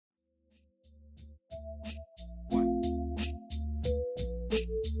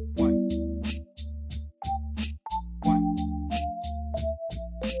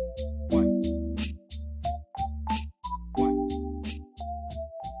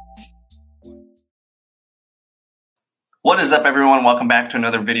What is up, everyone? Welcome back to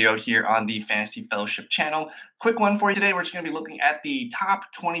another video here on the Fantasy Fellowship channel. Quick one for you today. We're just going to be looking at the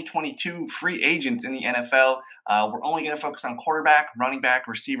top 2022 free agents in the NFL. We're only going to focus on quarterback, running back,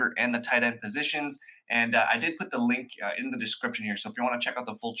 receiver, and the tight end positions. And I did put the link in the description here. So if you want to check out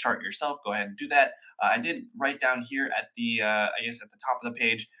the full chart yourself, go ahead and do that. I did write down here at the, at the top of the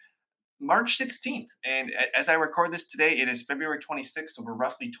page, March 16th. And as I record this today, it is February 26th. So we're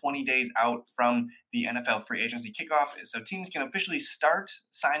roughly 20 days out from the NFL free agency kickoff. So teams can officially start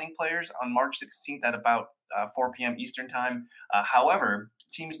signing players on March 16th at about 4 p.m. Eastern time. However,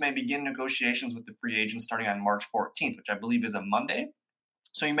 teams may begin negotiations with the free agents starting on March 14th, which I believe is a Monday.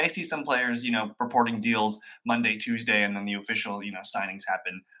 So you may see some players, reporting deals Monday, Tuesday, and then the official, signings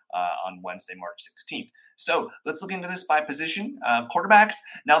happen on Wednesday, March 16th. So let's look into this by position. Quarterbacks.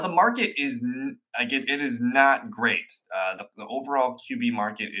 Now the market is, it is not great. The overall QB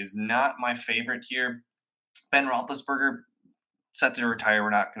market is not my favorite here. Ben Roethlisberger set to retire.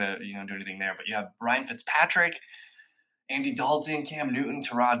 We're not going to, do anything there. But you have Ryan Fitzpatrick, Andy Dalton, Cam Newton,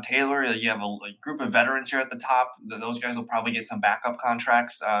 Tyrod Taylor. You have a group of veterans here at the top. Those guys will probably get some backup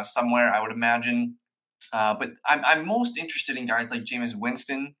contracts somewhere, I would imagine. But I'm most interested in guys like Jameis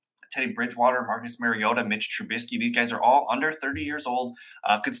Winston, Teddy Bridgewater, Marcus Mariota, Mitch Trubisky. These guys are all under 30 years old,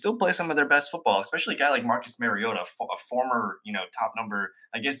 could still play some of their best football, especially a guy like Marcus Mariota, a former, top number.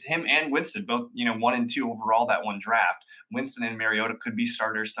 I guess him and Winston, both, 1 and 2 overall that one draft. Winston and Mariota could be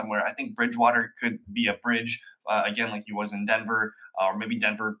starters somewhere. I think Bridgewater could be a bridge, again, like he was in Denver, or maybe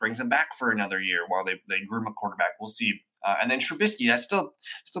Denver brings him back for another year while they groom a quarterback. We'll see. And then Trubisky, I still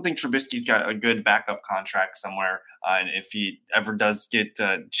think Trubisky's got a good backup contract somewhere. And if he ever does get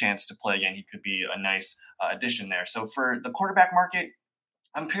a chance to play again, he could be a nice addition there. So for the quarterback market,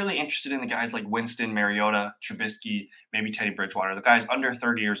 I'm purely interested in the guys like Winston, Mariota, Trubisky, maybe Teddy Bridgewater, the guys under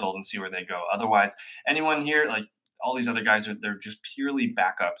 30 years old, and see where they go. Otherwise, anyone here, like all these other guys, they're just purely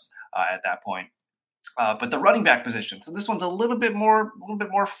backups at that point. But the running back position. So this one's a little bit more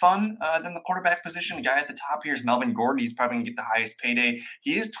fun than the quarterback position. The guy at the top here is Melvin Gordon. He's probably going to get the highest payday.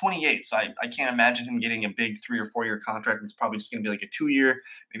 He is 28, so I can't imagine him getting a big 3 or 4 year contract. It's probably just going to be like a 2-year,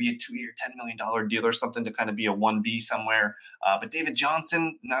 maybe a 2-year, $10 million deal or something to kind of be a 1B somewhere. But David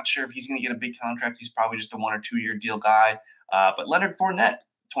Johnson, not sure if he's going to get a big contract. He's probably just a 1 or 2 year deal guy. But Leonard Fournette,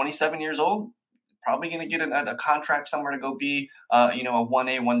 27 years old, probably going to get a contract somewhere to go be, a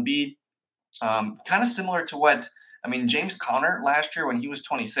 1A, 1B. Kind of similar to what, James Conner last year when he was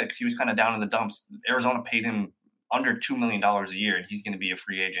 26, he was kind of down in the dumps. Arizona paid him under $2 million a year, and he's going to be a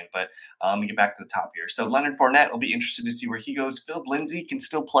free agent. But let me get back to the top here. So Leonard Fournette will be interested to see where he goes. Philip Lindsay can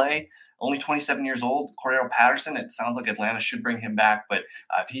still play, only 27 years old. Cordero Patterson, it sounds like Atlanta should bring him back. But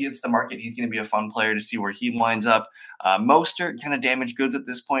if he hits the market, he's going to be a fun player to see where he winds up. Mostert, kind of damaged goods at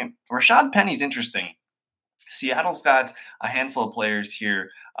this point. Rashad Penny's interesting. Seattle's got a handful of players here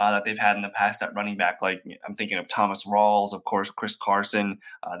that they've had in the past at running back. Like I'm thinking of Thomas Rawls, of course, Chris Carson.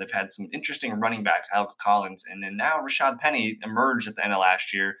 They've had some interesting running backs, Alex Collins, and then now Rashad Penny emerged at the end of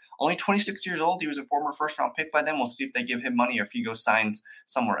last year. Only 26 years old. He was a former first-round pick by them. We'll see if they give him money or if he goes signs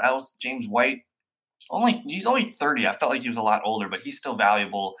somewhere else. James White. He's only 30. I felt like he was a lot older, but he's still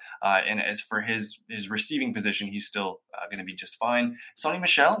valuable. And as for his receiving position, he's still going to be just fine. Sony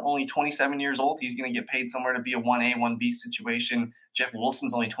Michel, only 27 years old. He's going to get paid somewhere to be a 1A, 1B situation. Jeff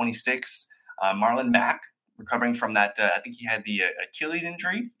Wilson's only 26. Marlon Mack, recovering from that, I think he had the Achilles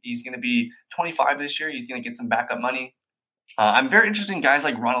injury. He's going to be 25 this year. He's going to get some backup money. I'm very interested in guys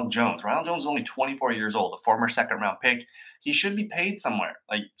like Ronald Jones. Ronald Jones is only 24 years old, a former second-round pick. He should be paid somewhere.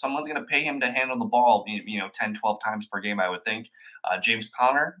 Like someone's going to pay him to handle the ball, 10, 12 times per game, I would think. James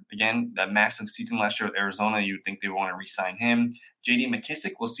Conner, again, that massive season last year with Arizona, you would think they would want to re-sign him. J.D.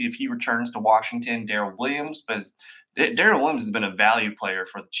 McKissick, we'll see if he returns to Washington. Darrell Williams, but Darrell Williams has been a value player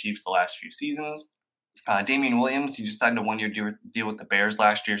for the Chiefs the last few seasons. Damian Williams, he just signed a 1-year deal with the Bears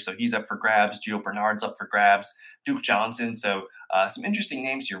last year, so he's up for grabs. Gio Bernard's up for grabs. Duke Johnson, so some interesting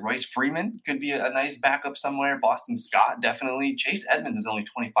names here. Royce Freeman could be a nice backup somewhere. Boston Scott, definitely. Chase Edmonds is only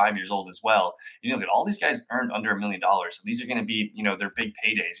 25 years old as well. Look at all these guys earned under $1 million, so these are going to be, their big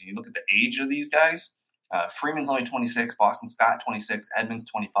paydays. And you look at the age of these guys. Freeman's only 26, Boston Scott 26, Edmonds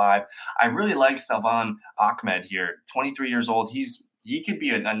 25. I really like Salvon Ahmed here, 23 years old. He could be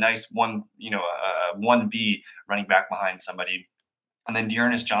a nice 1B running back behind somebody. And then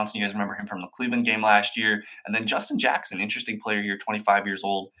Dearness Johnson, you guys remember him from the Cleveland game last year. And then Justin Jackson, interesting player here, 25 years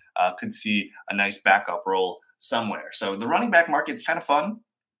old, could see a nice backup role somewhere. So the running back market's kind of fun.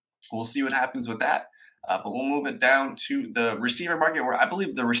 We'll see what happens with that. But we'll move it down to the receiver market, where I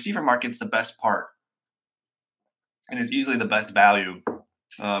believe the receiver market's the best part and is easily the best value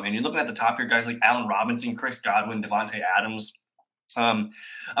And you're looking at the top here, guys like Allen Robinson, Chris Godwin, Devontae Adams. I'm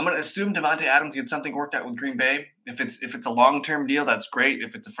going to assume Devontae Adams gets something worked out with Green Bay. If it's a long-term deal, that's great.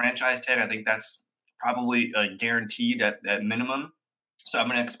 If it's a franchise tag, I think that's probably guaranteed at minimum. So I'm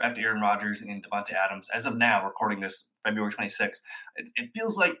going to expect Aaron Rodgers and Devontae Adams. As of now, recording this February 26th, it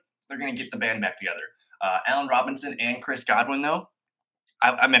feels like they're going to get the band back together. Allen Robinson and Chris Godwin, though,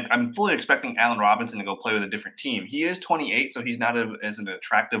 I'm fully expecting Allen Robinson to go play with a different team. He is 28, so he's not as an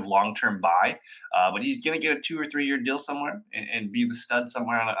attractive long-term buy, but he's going to get a 2 or 3 year deal somewhere and be the stud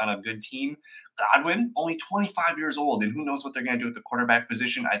somewhere on a good team. Godwin, only 25 years old, and who knows what they're going to do at the quarterback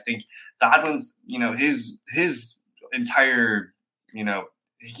position. I think Godwin's, his entire,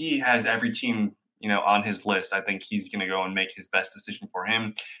 he has every team, on his list. I think he's going to go and make his best decision for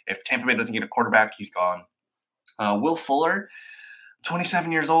him. If Tampa Bay doesn't get a quarterback, he's gone. Will Fuller,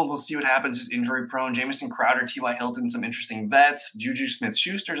 27 years old. We'll see what happens. Just injury prone. Jamison Crowder, T.Y. Hilton, some interesting vets. Juju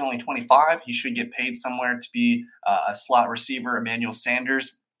Smith-Schuster is only 25. He should get paid somewhere to be a slot receiver. Emmanuel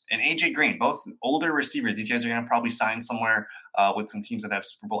Sanders and A.J. Green, both older receivers. These guys are going to probably sign somewhere with some teams that have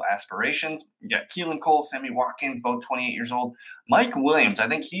Super Bowl aspirations. You got Keelan Cole, Sammy Watkins, both 28 years old. Mike Williams, I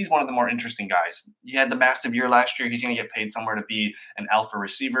think he's one of the more interesting guys. He had the massive year last year. He's going to get paid somewhere to be an alpha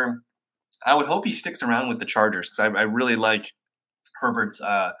receiver. I would hope he sticks around with the Chargers because I really like Herbert's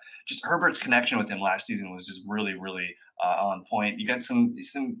connection with him last season was just really, really on point. You got some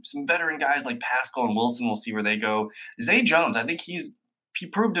veteran guys like Pascal and Wilson. We'll see where they go. Zay Jones, I think he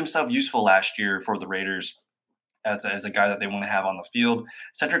proved himself useful last year for the Raiders as a guy that they want to have on the field.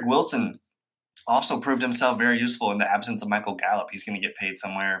 Cedric Wilson also proved himself very useful in the absence of Michael Gallup. He's going to get paid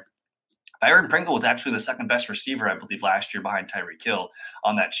somewhere. Byron Pringle was actually the second best receiver, I believe, last year behind Tyreek Hill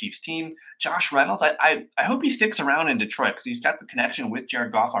on that Chiefs team. Josh Reynolds, I hope he sticks around in Detroit because he's got the connection with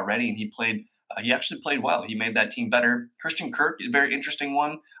Jared Goff already, and he actually played well. He made that team better. Christian Kirk, a very interesting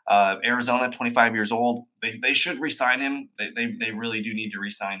one. Arizona, 25 years old. They should re-sign him. They really do need to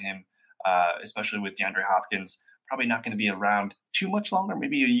re-sign him, especially with DeAndre Hopkins. Probably not going to be around too much longer,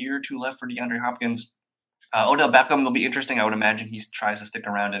 maybe a year or two left for DeAndre Hopkins. Odell Beckham will be interesting. I would imagine he tries to stick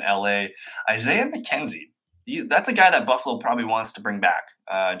around in LA. Isaiah McKenzie, that's a guy that Buffalo probably wants to bring back.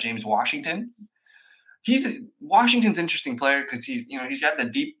 James Washington, Washington's an interesting player because he's got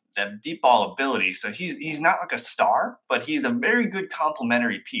that deep ball ability. So he's not like a star, but he's a very good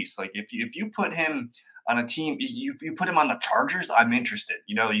complementary piece. Like if you put him on a team, you put him on the Chargers, I'm interested.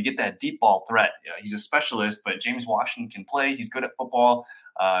 You get that deep ball threat. He's a specialist, but James Washington can play. He's good at football.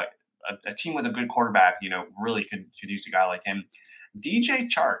 A team with a good quarterback, really could use a guy like him. DJ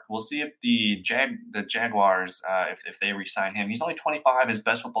Chark, we'll see if the Jaguars, if they re-sign him. He's only 25. His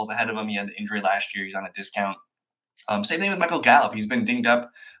best football's ahead of him. He had the injury last year. He's on a discount. Same thing with Michael Gallup. He's been dinged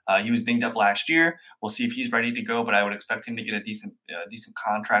up. He was dinged up last year. We'll see if he's ready to go, but I would expect him to get a decent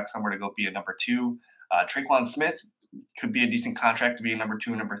contract somewhere to go be a number 2. Traquan Smith could be a decent contract to be a number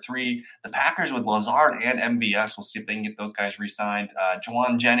 2, number 3. The Packers with Lazard and MVS, we'll see if they can get those guys re-signed.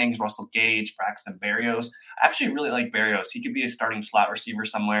 Jawan Jennings, Russell Gage, Braxton Berrios. I actually really like Berrios. He could be a starting slot receiver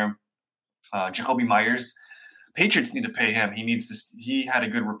somewhere. Jacoby Myers. Patriots need to pay him. He had a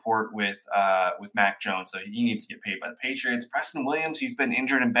good report with Mac Jones, so he needs to get paid by the Patriots. Preston Williams, he's been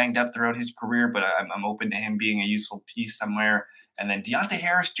injured and banged up throughout his career, but I'm open to him being a useful piece somewhere. And then Deontay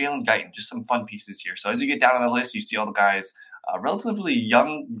Harris, Jalen Guyton, just some fun pieces here. So as you get down on the list, you see all the guys, relatively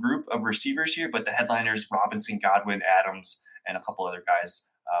young group of receivers here, but the headliners, Robinson, Godwin, Adams, and a couple other guys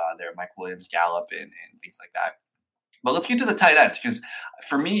there, Mike Williams, Gallup, and things like that. But let's get to the tight ends because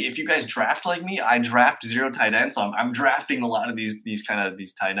for me, if you guys draft like me, I draft 0 tight ends. So I'm drafting a lot of these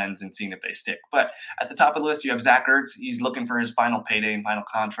tight ends and seeing if they stick. But at the top of the list, you have Zach Ertz. He's looking for his final payday and final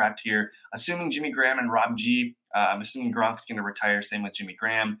contract here. Assuming Jimmy Graham and Rob G, I'm assuming Gronk's going to retire. Same with Jimmy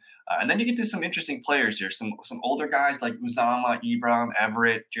Graham. And then you get to some interesting players here. Some older guys like Uzama, Ebron,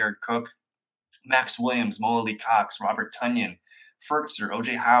 Everett, Jared Cook, Max Williams, Mo Ali Cox, Robert Tonyan, Ferkser,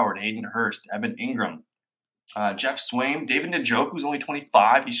 O.J. Howard, Hayden Hurst, Evan Ingram. Jeff Swain, David Njoku, who's only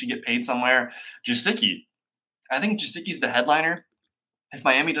 25. He should get paid somewhere. Gesicki. I think Gesicki's the headliner. If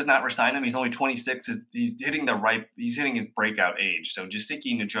Miami does not resign him, he's only 26. He's hitting his breakout age. So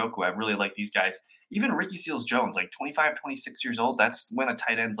Gesicki and Njoku, I really like these guys. Even Ricky Seals-Jones, like 25, 26 years old. That's when a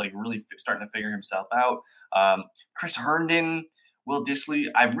tight end's like really starting to figure himself out. Chris Herndon, Will Dissly.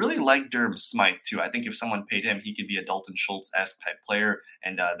 I really like Durham Smythe, too. I think if someone paid him, he could be a Dalton Schultz-esque type player.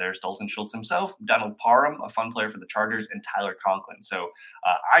 And there's Dalton Schultz himself, Donald Parham, a fun player for the Chargers, and Tyler Conklin. So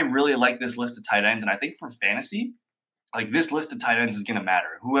I really like this list of tight ends. And I think for fantasy, like this list of tight ends is going to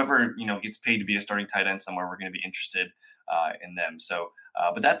matter. Whoever, gets paid to be a starting tight end somewhere, we're going to be interested. in them. So,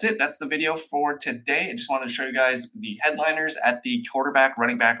 but that's it. That's the video for today. I just wanted to show you guys the headliners at the quarterback,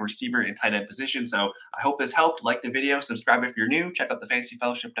 running back, receiver, and tight end position. So I hope this helped. Like the video, subscribe if you're new. Check out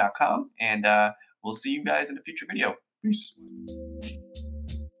thefantasyfellowship.com, and we'll see you guys in a future video. Peace.